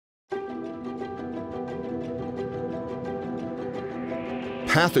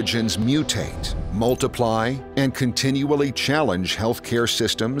Pathogens mutate, multiply, and continually challenge healthcare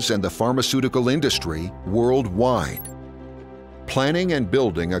systems and the pharmaceutical industry worldwide. Planning and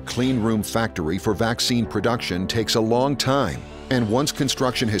building a clean room factory for vaccine production takes a long time, and once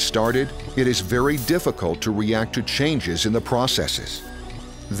construction has started, it is very difficult to react to changes in the processes.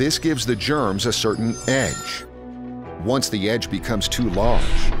 This gives the germs a certain edge. Once the edge becomes too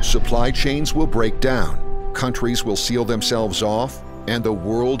large, supply chains will break down, countries will seal themselves off, and the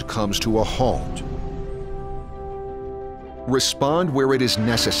world comes to a halt. Respond where it is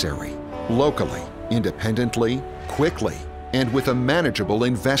necessary, locally, independently, quickly, and with a manageable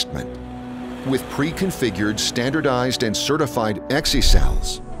investment. With pre-configured, standardized, and certified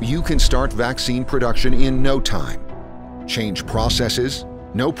ExyCells, you can start vaccine production in no time. Change processes?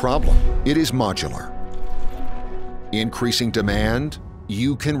 No problem. It is modular. Increasing demand?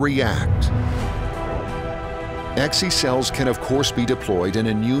 You can react. ExyCells can of course be deployed in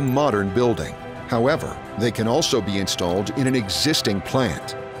a new modern building. However, they can also be installed in an existing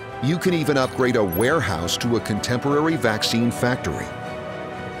plant. You can even upgrade a warehouse to a contemporary vaccine factory.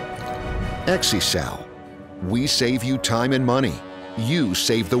 ExyCell. We save you time and money. You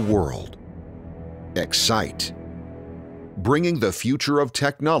save the world. Exyte. Bringing the future of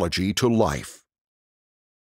technology to life.